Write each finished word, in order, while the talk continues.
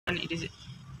When it is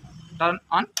turn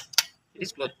on, it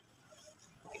is closed.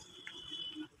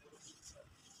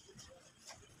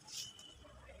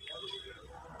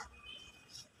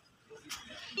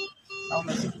 Now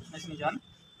message is on,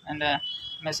 and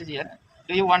message here.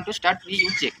 Do you want to start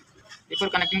reuse check? Before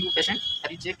connecting to patient,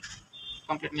 recheck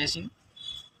complete machine.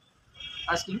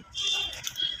 Asking.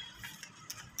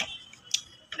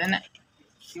 Then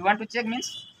you want to check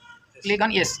means click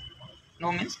on yes.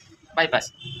 No means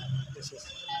bypass.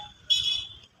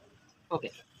 Okay.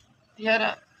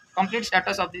 Here complete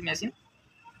status of the machine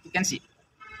you can see.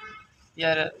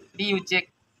 Here reuse check.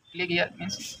 Click here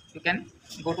means you can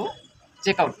go to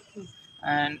checkout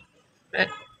and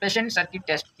patient circuit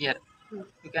test here.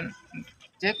 You can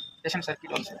check patient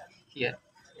circuit also here,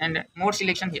 and mode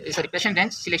selection here. Sorry, patient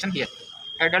range selection here.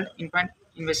 Adult, infant,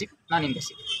 invasive,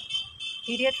 non-invasive.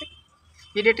 Pediatric?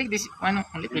 Pediatric, this one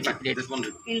only pediatric. This one.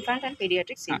 Infant and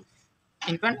pediatric same.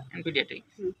 Infant and pediatric.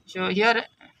 So here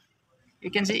you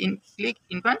can see in click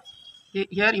infant.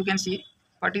 Here you can see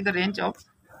what is the range of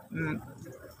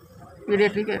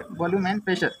pediatric volume and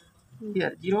pressure.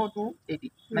 Here 0 to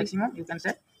 80. Maximum you can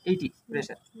set 80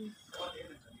 pressure.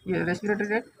 Here respiratory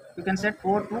rate you can set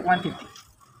 4 to 150.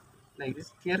 Like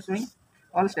this. Here showing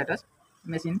all status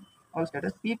machine all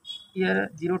status. Peak here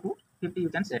 0 to 50 you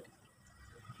can set.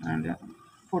 And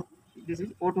this is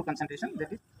O2 concentration,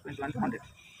 that is 21 to 100.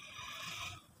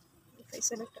 If I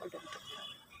select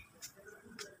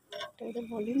total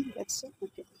volume, that's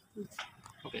okay.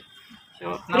 Okay.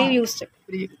 So now Previous check.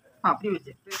 Previous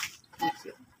check.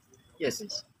 Yes.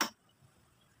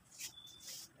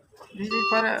 This is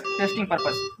for testing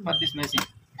purpose for this machine.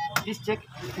 This check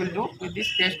will do with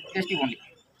this test tube only.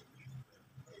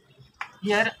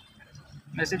 Here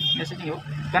messaging you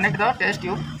connect the test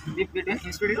tube between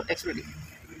inspirator to expirator.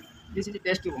 This is the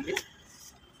test tube only.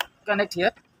 Connect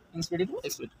here inspirator to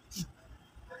expirator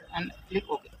and click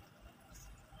OK.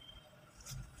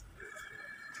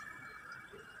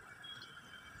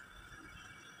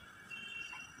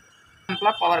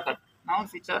 Unplug power cut. Now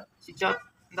switch off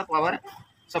the power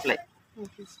supply.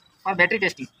 Okay. For battery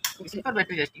testing. This is for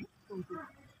battery testing.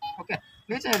 Okay.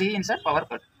 Please reinsert power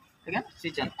cut. Again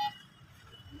switch on.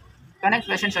 Connect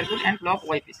patient circuit and block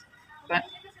Y piece.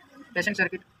 Patient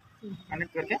circuit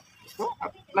connect करके इसको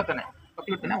plug करना है,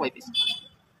 upload करना है Y piece.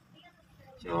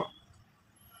 So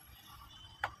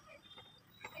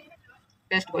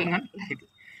test going on.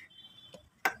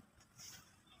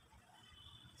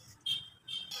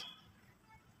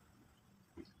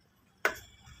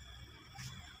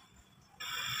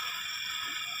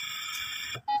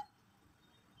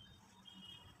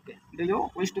 Do you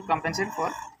wish to compensate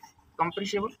for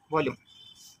compressible volume?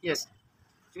 Yes.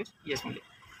 Choose yes only.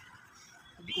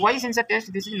 The Y sensor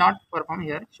test, this is not performed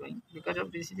here showing because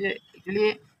of this is actually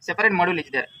a separate module is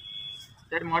there.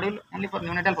 That module only for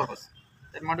neonatal purpose.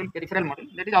 That module peripheral module,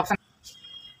 that is option.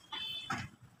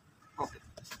 Okay.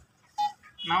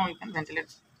 Now you can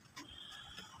ventilate.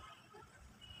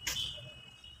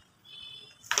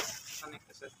 Connect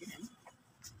the circuit and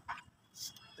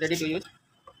ready to use.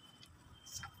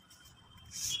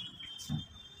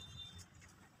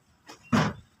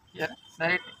 Here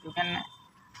direct you can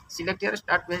select here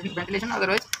start ventilation,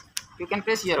 otherwise you can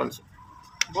press here also,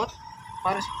 both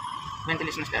for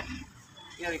ventilation start.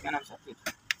 Here you can also switch.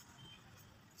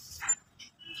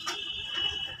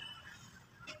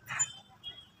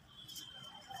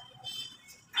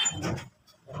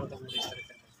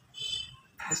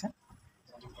 Yes sir.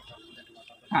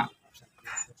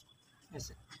 Yes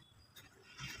sir.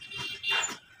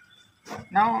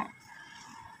 Now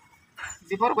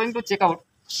before going to check out,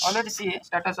 already see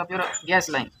status of your gas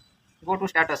line. Go to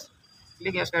status,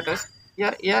 click your status.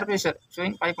 Here air pressure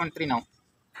showing 5.3 now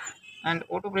and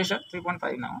O2 pressure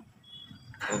 3.5 now.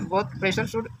 So both pressure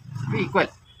should be equal,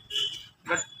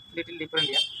 but little different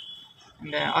here.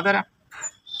 And other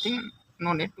thing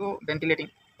no need to ventilating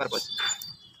purpose.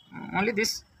 Only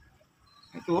this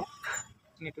two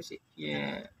need to see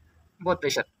both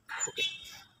pressure. Okay.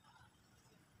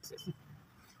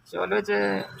 So always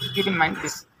keep in mind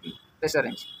this pressure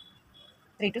range.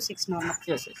 3 to 6 normal.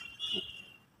 Yes, yes.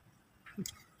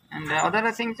 And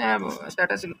other things,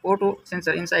 status O2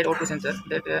 sensor, inside O2 sensor,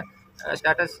 that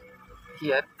status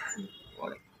here.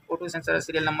 O2 sensor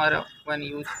serial number when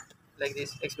used like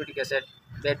this, expeditic cassette,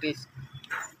 batteries,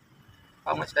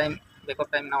 how much time,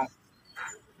 backup time now,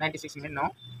 96 minutes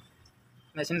now,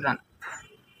 machine run,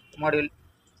 module.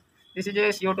 This is a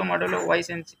CO2 module, Y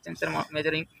sensor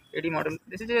measuring, AD module.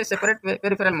 This is a separate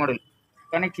peripheral module.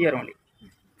 Connect here only.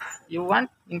 You want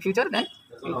in future, then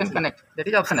you can connect. That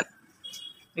is optional.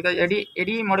 Because AD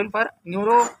module for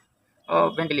neuro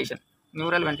ventilation.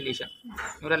 neural ventilation,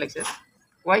 neural access.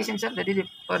 Y sensor, that is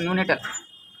for neonatal,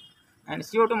 and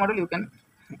CO2 module you can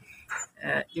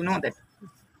you know that.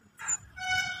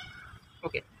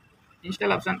 Okay,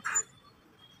 install option.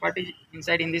 What is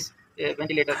inside in this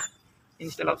ventilator?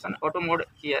 Install option, auto mode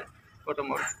here, auto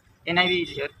mode. NIV is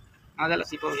here, nozzle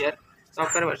SIPO here,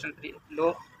 software version 3,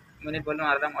 low minute volume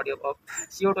alarm audio off,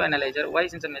 CO2 analyzer, Y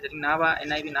sensor measuring, NAVA,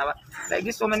 NIV, NAVA. Like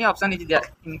this, so many options is there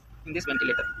in this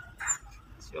ventilator.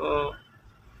 So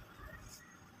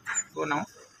go now,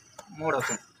 mode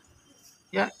option.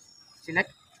 Here,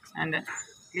 select and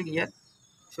click here,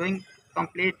 showing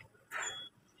complete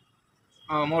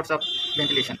modes of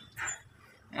ventilation.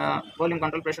 Volume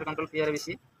control, pressure control,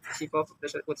 PRVC, SIP of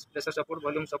pressure with pressure support,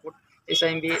 volume support,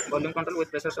 SIMB volume control with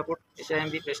pressure support,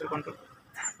 SIMB pressure control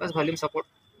plus volume support,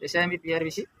 SIMB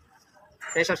PRVC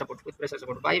pressure support with pressure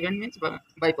support. By when means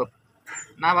by pump.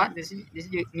 Now this is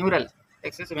neural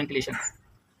access ventilation.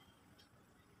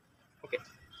 Okay.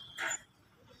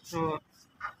 So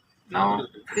now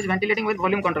it is ventilating with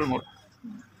volume control mode.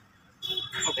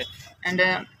 Okay.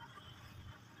 And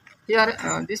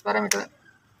here this parameter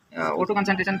O2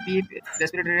 concentration, P,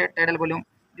 respiratory rate, tidal volume.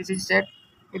 This is set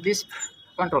with this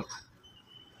control.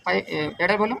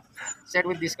 Tidal volume set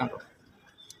with this control.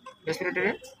 Respiratory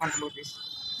rate control with this,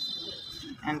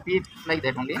 and P like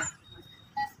that only.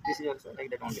 This is also like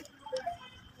that only.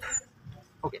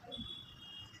 Okay.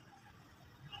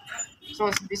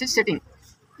 So this is setting,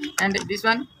 and this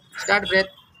one start breath.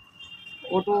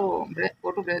 O2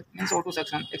 breath means O2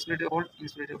 suction. Expiratory hold,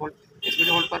 inspiratory hold. Expiratory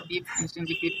hold for deep,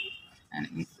 instinctive deep,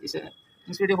 and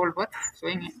inspiratory hold for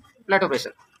showing plateau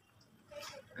pressure.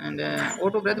 And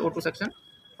O2 breath, O2 suction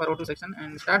for O2 suction,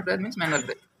 and start breath means manual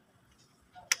breath.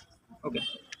 Okay.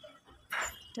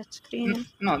 Touch screen.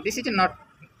 No, this is not.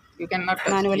 You cannot touch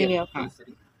Manually we here. have to.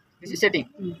 This is setting.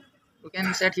 Mm. You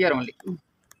can set here only. Mm.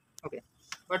 Okay.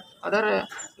 But other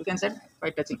you can set by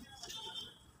touching.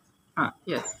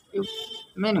 Here. You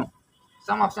menu.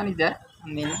 Some option is there.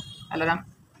 Menu. Alarm.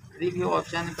 Review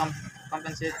option.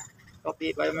 Compensate.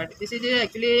 Copy. Biomet. This is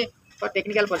actually for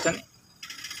technical person.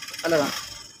 Alarm.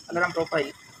 Alarm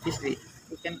profile. History.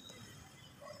 You can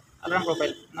alarm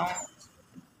profile. Now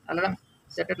alarm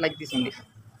set it like this only.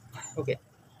 Okay.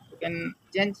 You can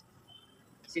change,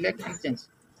 select and change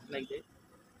like that.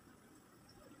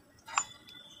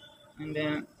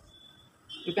 And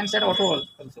you can set auto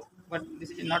also, but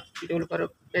this is not suitable for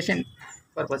patient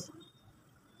purpose.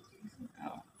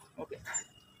 Okay.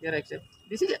 Here accept.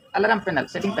 This is alarm panel,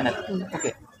 setting panel.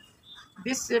 Okay.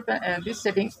 This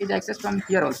setting is accessed from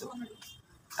here also.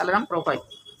 Alarm profile.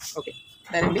 Okay.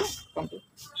 Directly come to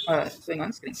showing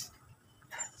on screen.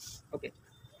 Okay.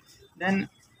 Then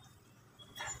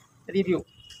review.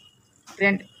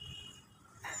 Trend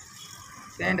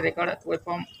record,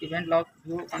 waveform, event log,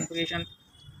 view configuration,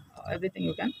 everything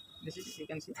you can. This is you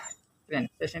can see trend,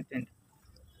 patient trend.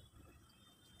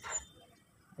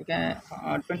 You can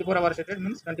 24-hour set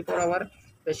means 24-hour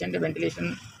patient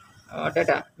ventilation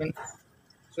data when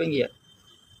showing here.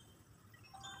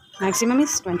 Maximum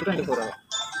is 24 hours.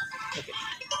 Okay.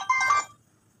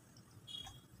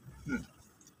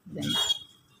 Then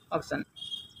option.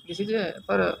 This is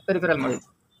for peripheral module.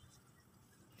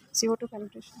 CO2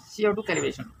 calibration. CO2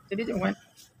 calibration. That is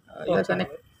when you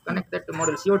connect that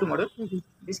model CO2 model.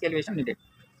 This calibration needed.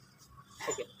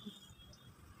 Okay.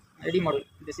 Ready model.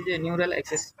 This is a neural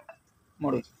access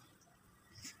module.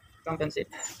 Compensate.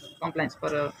 Compliance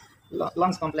for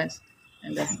lungs compliance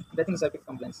and then breathing circuit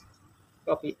compliance.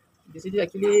 Copy. This is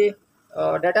actually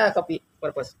data copy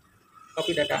purpose.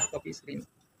 Copy data, copy screen.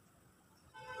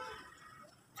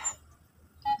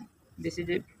 This is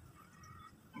a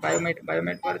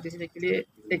biomet for this is actually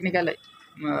technical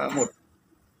mode.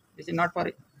 This is not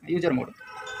for user mode.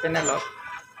 Panel lock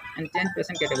and change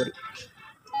patient category.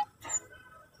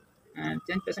 And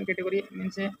change patient category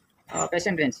means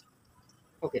patient range.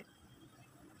 Okay.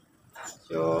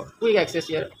 So quick access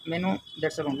here menu,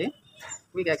 that's all only.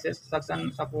 Quick access,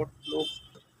 suction, support, loops,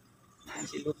 and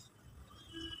see loops.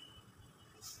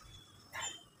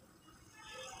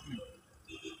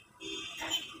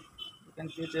 You can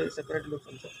choose a separate loops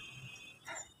also.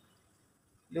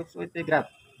 Loops with a graph,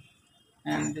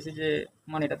 and this is a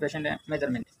monitor patient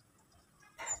measurement.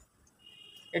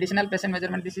 Additional patient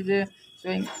measurement. This is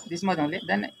showing this much only.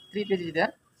 Then 3 pages is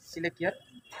there. Select here.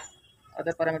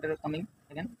 Other parameter coming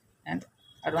again, and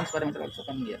advanced parameter also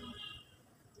coming here.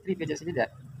 3 pages is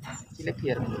there. Select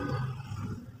here.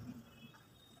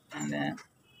 And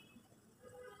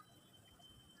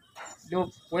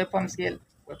waveform scale.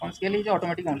 Waveform scale is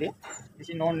automatic only. This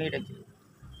is no need actually.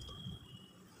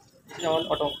 This is all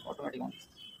automatic only.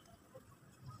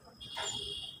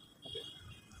 Okay.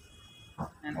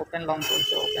 and open long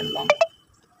also open long.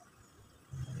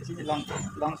 This is a long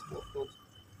tool.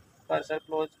 Cursor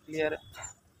close clear.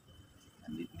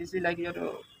 And this is like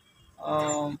your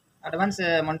advanced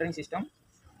monitoring system,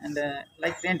 and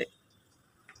like trend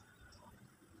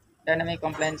dynamic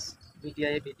compliance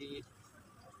BTI BT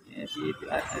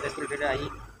respiratory IE.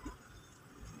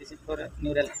 This is for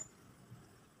neural.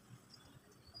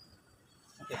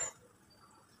 Okay,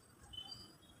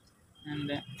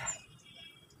 and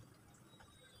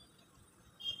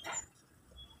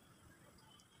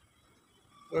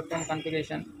program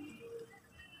configuration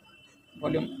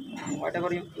volume,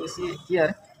 whatever you see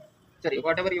here, sorry,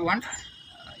 whatever you want,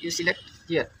 you select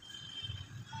here.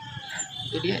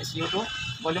 ADS CO2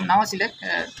 volume. Now select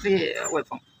three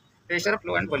waveform: pressure,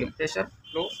 flow, and volume. Pressure,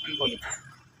 flow, and volume.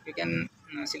 You can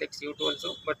select CO2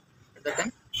 also, but at that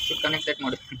time should connect that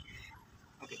model.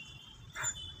 Okay,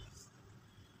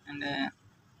 and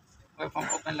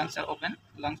waveform open lungs are open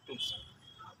lungs tools.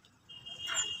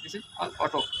 This is all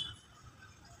auto.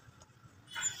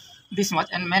 This much,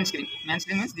 and main screen. Main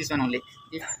screen means this one only.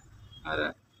 If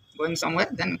are going somewhere,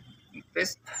 then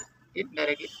press it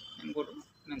directly and go to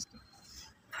main screen.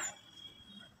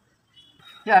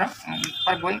 Here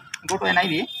for going go to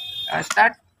NIV,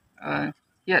 start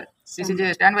here. This is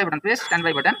a standby button. Press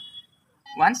standby button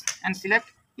once and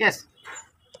select yes.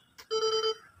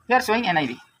 Here showing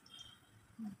NIV.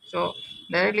 So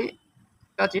directly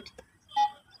touch it.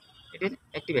 It is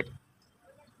activate.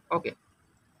 Okay.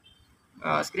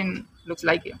 Screen looks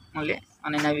like only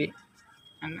on NIV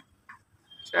and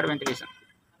start ventilation.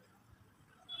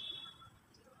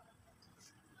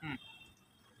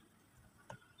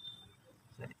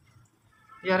 Sorry.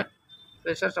 Here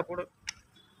pressure support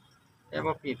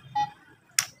above PIP.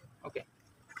 Okay.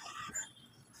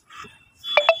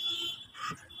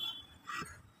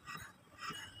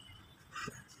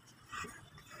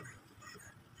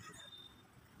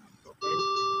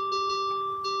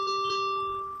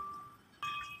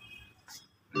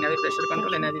 NIV pressure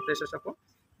control, NIV pressure support,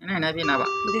 and NIV Nava.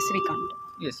 This we can't.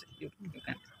 Yes, you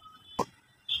can.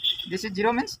 This is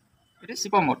 0 means it is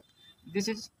SIPO mode. This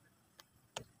is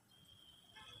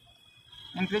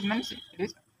increase means it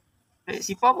is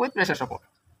SIPO with pressure support.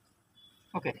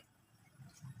 Okay.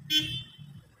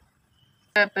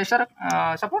 Pressure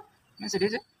support means it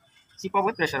is SIPO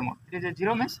with pressure mode. It is a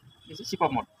 0 means this is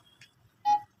SIPO mode.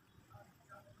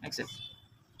 Accept.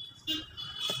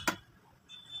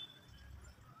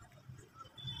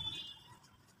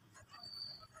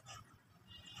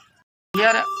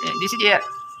 Here this is air.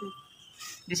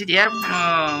 This is air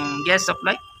gas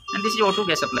supply, and this is O2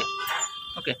 gas supply.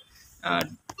 Okay.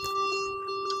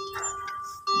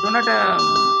 Do not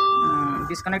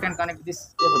disconnect and connect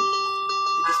this cable.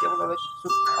 This cable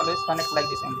should always connect like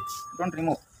this only. Don't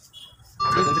remove.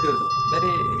 Very sensitive.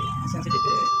 Very sensitive.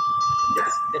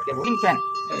 That cable. Cooling fan.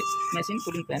 Machine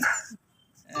cooling fan.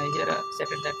 Here set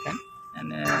that fan,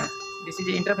 and this is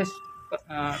the interface.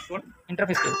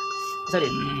 Interface cable. Sorry.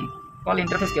 Call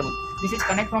interface cable. This is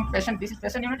connect from patient. This is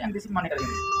patient unit, and this is monitor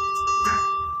unit.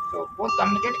 So both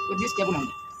communicate with this cable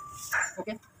only.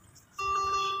 Okay.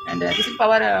 And this is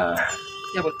power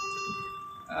cable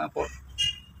port.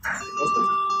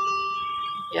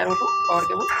 Air O2 power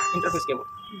cable, interface cable.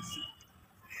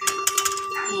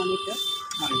 Monitor.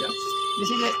 This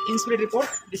is a in-speed report.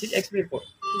 This is X-speed report.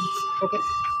 Okay.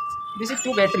 This is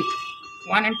two battery,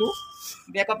 1 and 2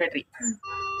 backup battery.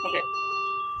 Okay.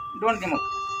 Don't remove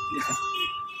this one.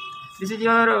 This is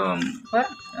your for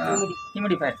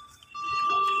humidifier.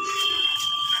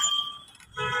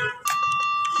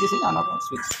 This is on-off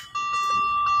switch.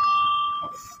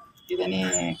 Okay. If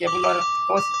any cable or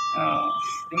hose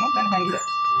remove, then hang here.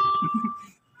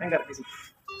 Hanger. This is.